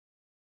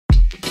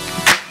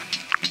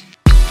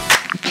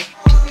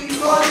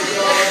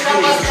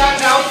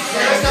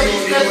Hey,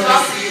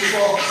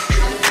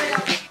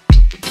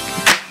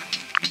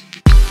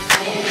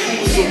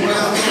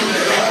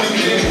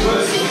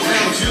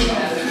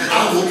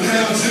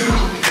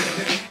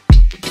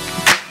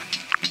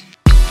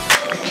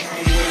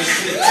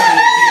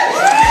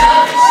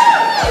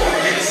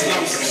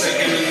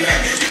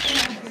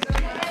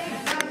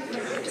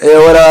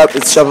 what up?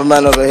 It's Chopper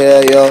Man over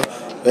here, yo.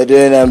 We're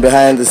doing a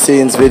behind the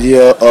scenes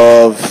video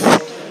of,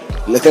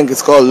 I think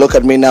it's called Look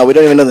at Me Now. We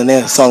don't even know the name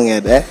of the song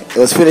yet, eh? It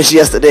was finished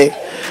yesterday.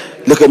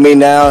 Look at Me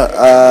Now.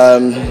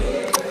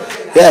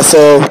 Yeah,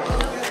 so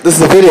this is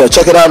the video.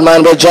 Check it out,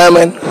 man. We're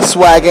jamming,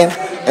 swagging,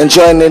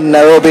 enjoying it in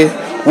Nairobi.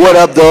 What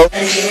up, though?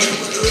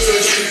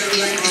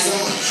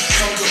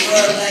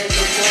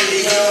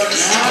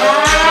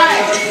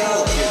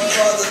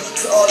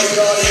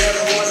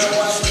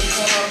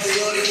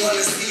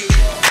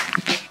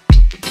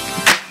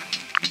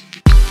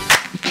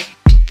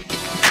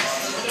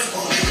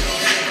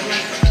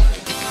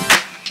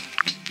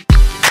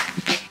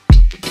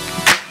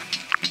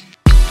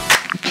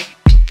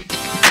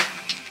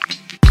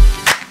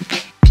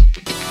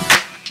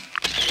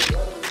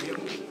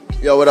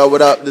 Yo, what up,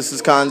 what up? This is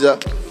Kanja.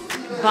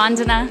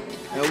 Vandana.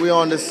 And we're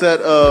on the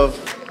set of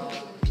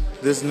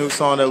this new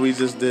song that we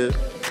just did,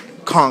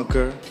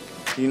 Conquer.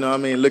 You know what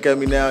I mean? Look at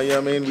me now, you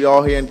know what I mean? We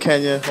all here in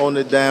Kenya,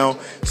 holding it down,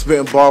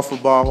 spitting bar for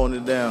bar,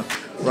 holding it down.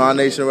 Ron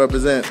Nation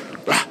represent.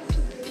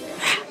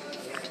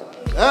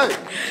 Hey!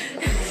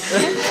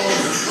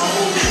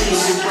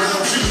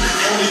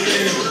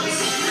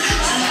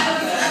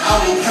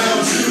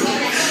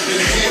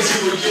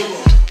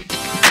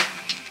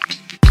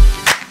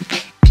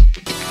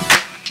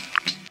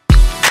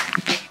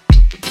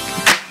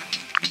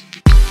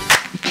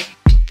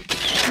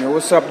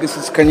 What's up? This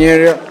is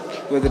Kanyeria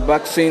with the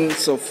back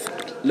scenes of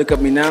Look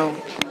at Me Now.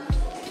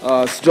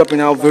 It's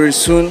dropping out very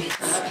soon.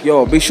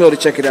 Yo, be sure to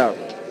check it out.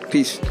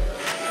 Peace.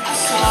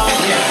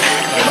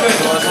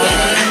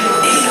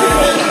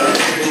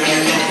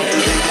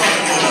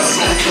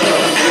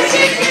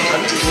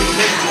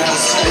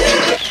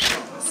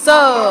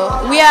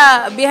 So we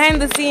are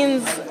behind the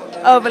scenes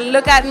of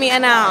Look at Me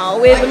Now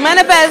with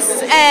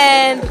Manifest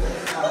and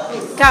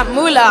Camp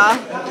Mulla.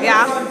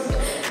 Yeah.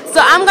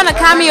 So I'm gonna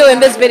cameo in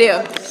this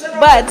video.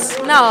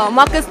 But no,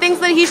 Marcus thinks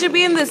that he should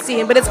be in this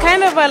scene, but it's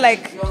kind of a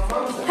like,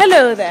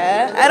 hello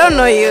there, I don't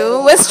know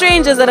you, we're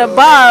strangers at a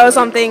bar or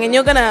something, and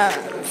you're gonna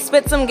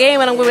spit some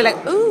game and I'm gonna be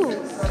like, ooh,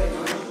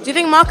 do you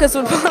think Marcus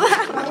would pull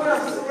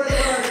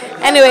that?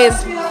 Anyways,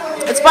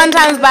 it's fun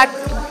times back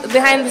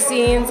behind the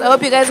scenes. I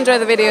hope you guys enjoy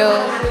the video.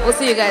 We'll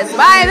see you guys.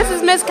 Bye, this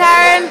is Miss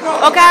Karen,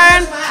 or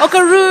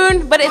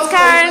Karoon, but it's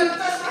Karen.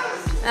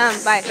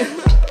 Bye.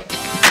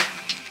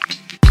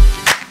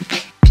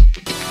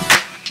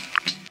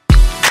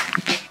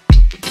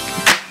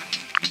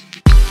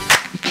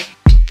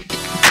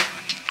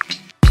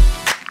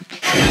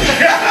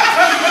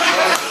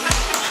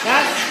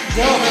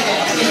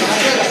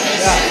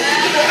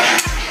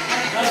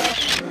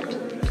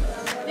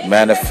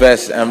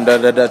 Manifest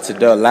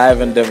M.anifest live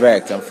and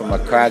direct. I'm from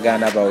Accra,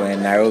 Ghana, but we're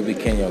in Nairobi,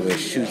 Kenya. We're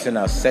shooting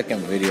our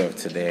second video of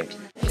today.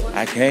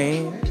 I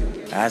came,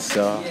 I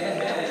saw,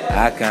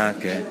 I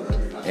conquered.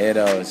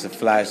 It's a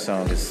fly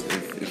song. It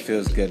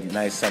feels good.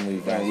 Nice summer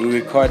vibe. We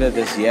recorded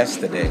this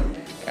yesterday,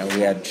 and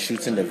we are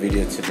shooting the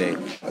video today.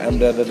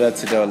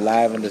 M.anifest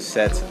live in the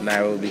set,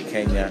 Nairobi,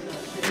 Kenya,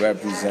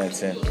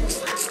 representing.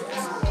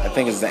 I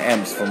think it's the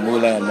M's for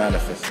Mulla and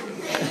Manifest.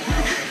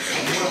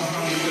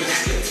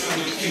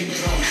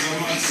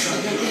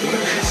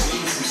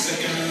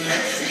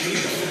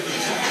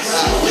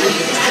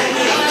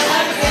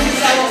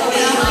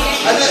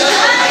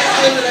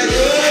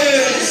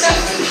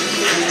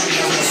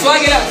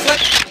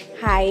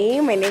 Hi,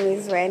 my name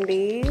is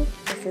Wendy.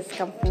 This is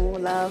Camp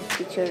Mulla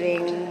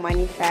featuring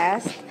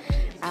Manifest.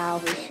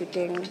 We're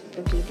shooting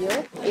the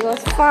video. It was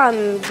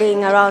fun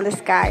being around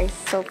this guy.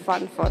 So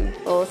fun.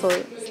 Also,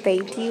 stay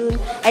tuned.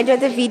 Enjoy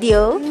the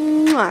video.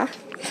 Mwah.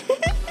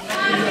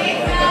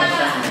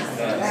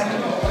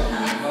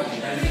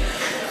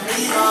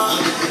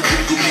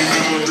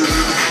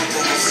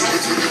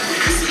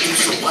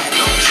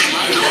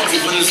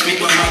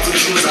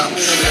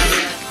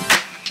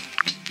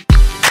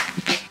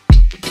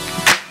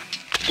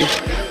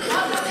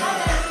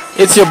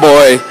 It's your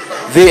boy,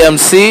 the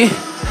MC.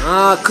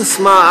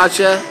 Kusma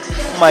Archer.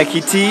 Mikey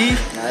T.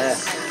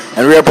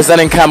 And we're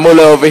representing Camp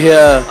Mulla over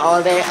here.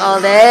 All day.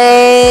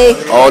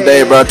 All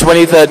day, bro.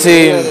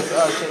 2013.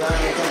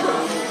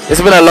 It's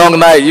been a long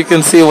night. You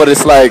can see what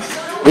it's like.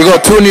 We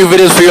got 2 new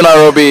videos for you,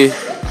 Nairobi.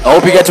 I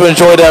hope you get to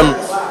enjoy them.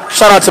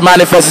 Shout out to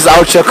Manifest is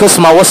out here.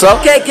 Kusma, what's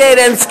up? KK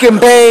then Skin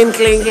Pain.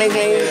 Cling.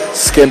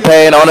 Skin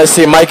Pain,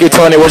 honestly, Mikey,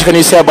 Tony, what can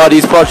you say about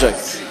these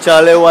projects?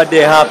 Charlie, what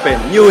they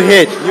happen? New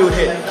hit.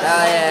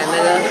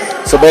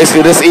 So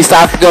basically, this East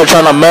Africa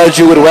trying to merge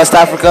you with West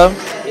Africa.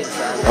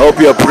 I hope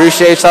you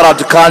appreciate. Shout out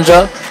to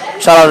Kanja.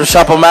 Shout out to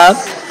Shopper Man.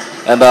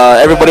 And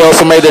everybody else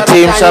who made the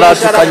team. Shout out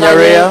to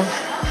Kanyeria.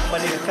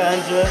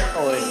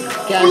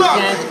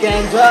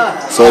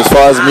 So as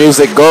far as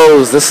music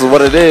goes, this is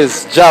what it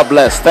is. Job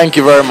bless. Thank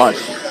you very much.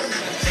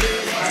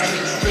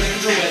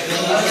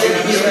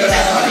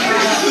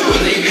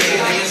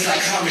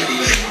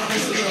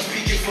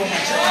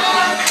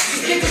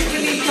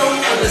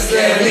 Yo,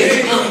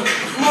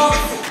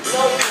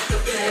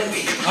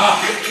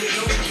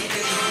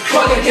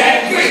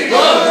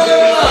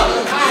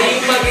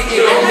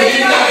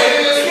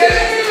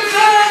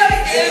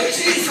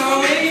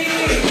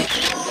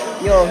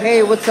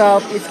 hey, what's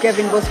up? It's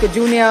Kevin Bosco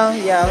Jr.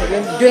 Yeah,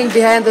 we're doing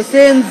behind the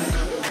scenes.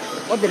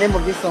 What's the name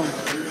of this song?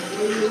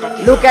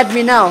 Look at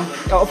me now.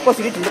 Oh, of course,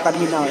 you need to look at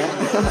me now.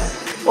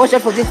 Yeah? Watch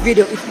out for this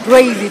video. It's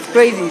crazy. It's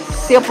crazy.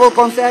 Simple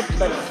concept,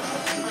 but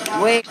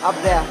way up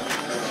there.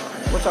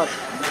 Watch out.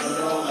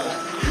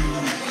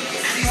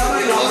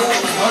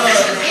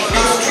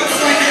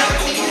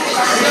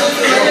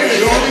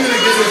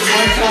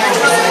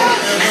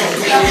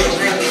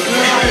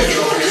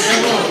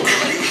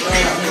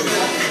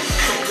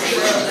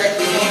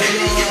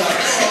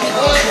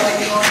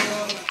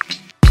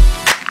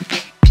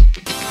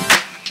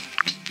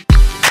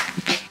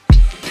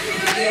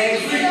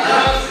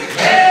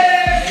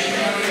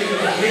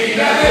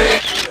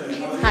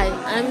 Hi,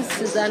 I'm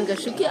Suzanne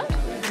Gashukia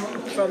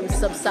from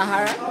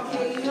Sahara,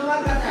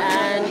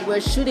 and we're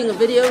shooting a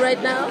video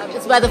right now.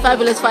 It's by the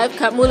Fabulous Five,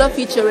 Camp Mulla,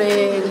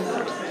 featuring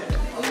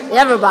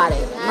everybody.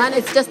 Man,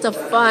 it's just a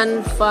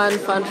fun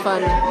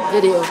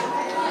video.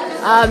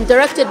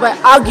 Directed by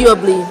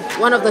arguably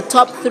one of the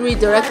top 3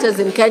 directors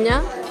in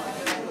Kenya,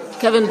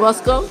 Kevin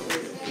Bosco,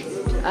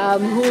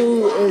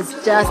 who is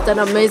just an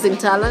amazing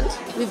talent.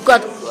 We've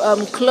got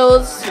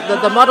clothes,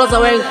 the models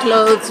are wearing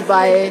clothes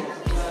by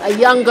a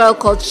young girl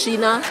called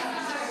Sheena,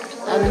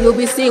 and you'll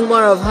be seeing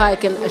more of her, I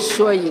can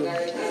assure you.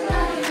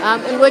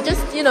 And we're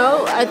just,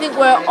 I think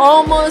we're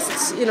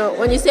almost,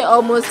 when you say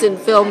almost in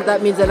film,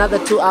 that means another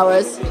 2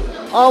 hours,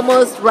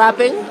 almost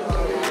wrapping,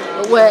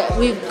 where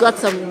we've done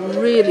some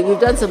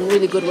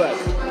really good work,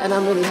 and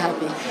I'm really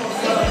happy.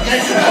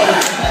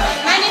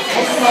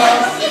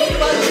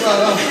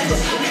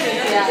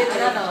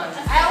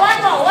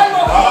 One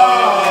more.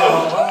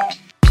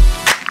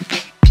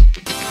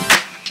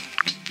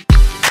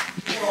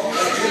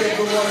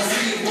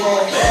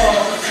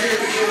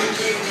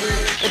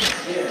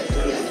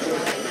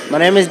 My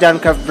name is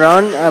Duncraft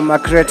Brown. I'm a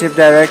creative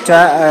director.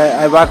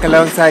 I work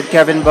alongside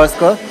Kevin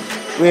Bosco.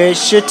 We're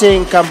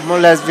shooting Camp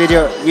Mulla's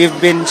video. We've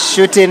been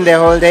shooting the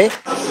whole day.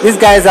 These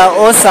guys are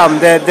awesome.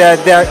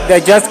 They're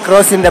just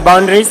crossing the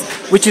boundaries,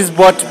 which is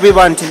what we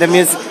want in the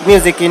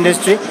music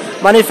industry.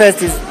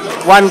 Manifest is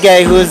one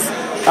guy who's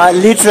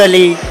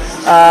literally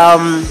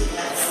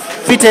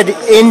fitted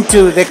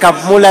into the Camp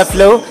Mulla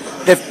flow,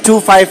 the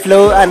 2/5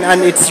 flow,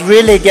 and it's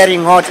really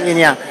getting hot in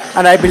here.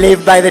 And I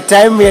believe by the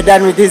time we are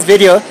done with this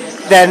video,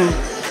 then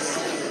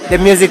the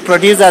music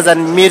producers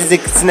and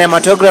music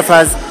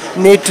cinematographers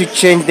need to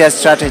change their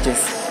strategies.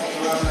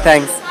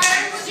 Thanks.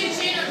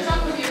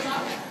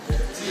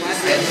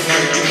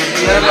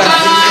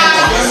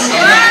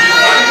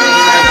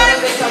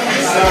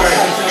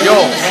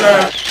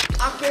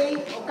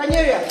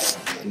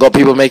 Got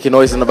people making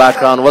noise in the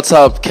background. What's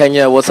up,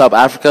 Kenya? What's up,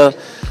 Africa?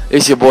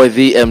 It's your boy,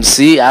 the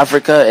MC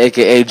Africa,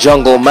 aka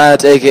Jungle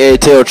Matt, aka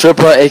Tail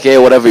Tripper, aka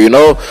whatever you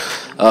know.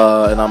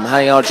 And I'm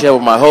hanging out here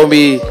with my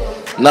homie,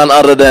 none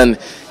other than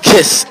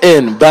Kiss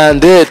In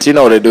Bandit. You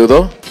know what they do,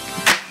 though.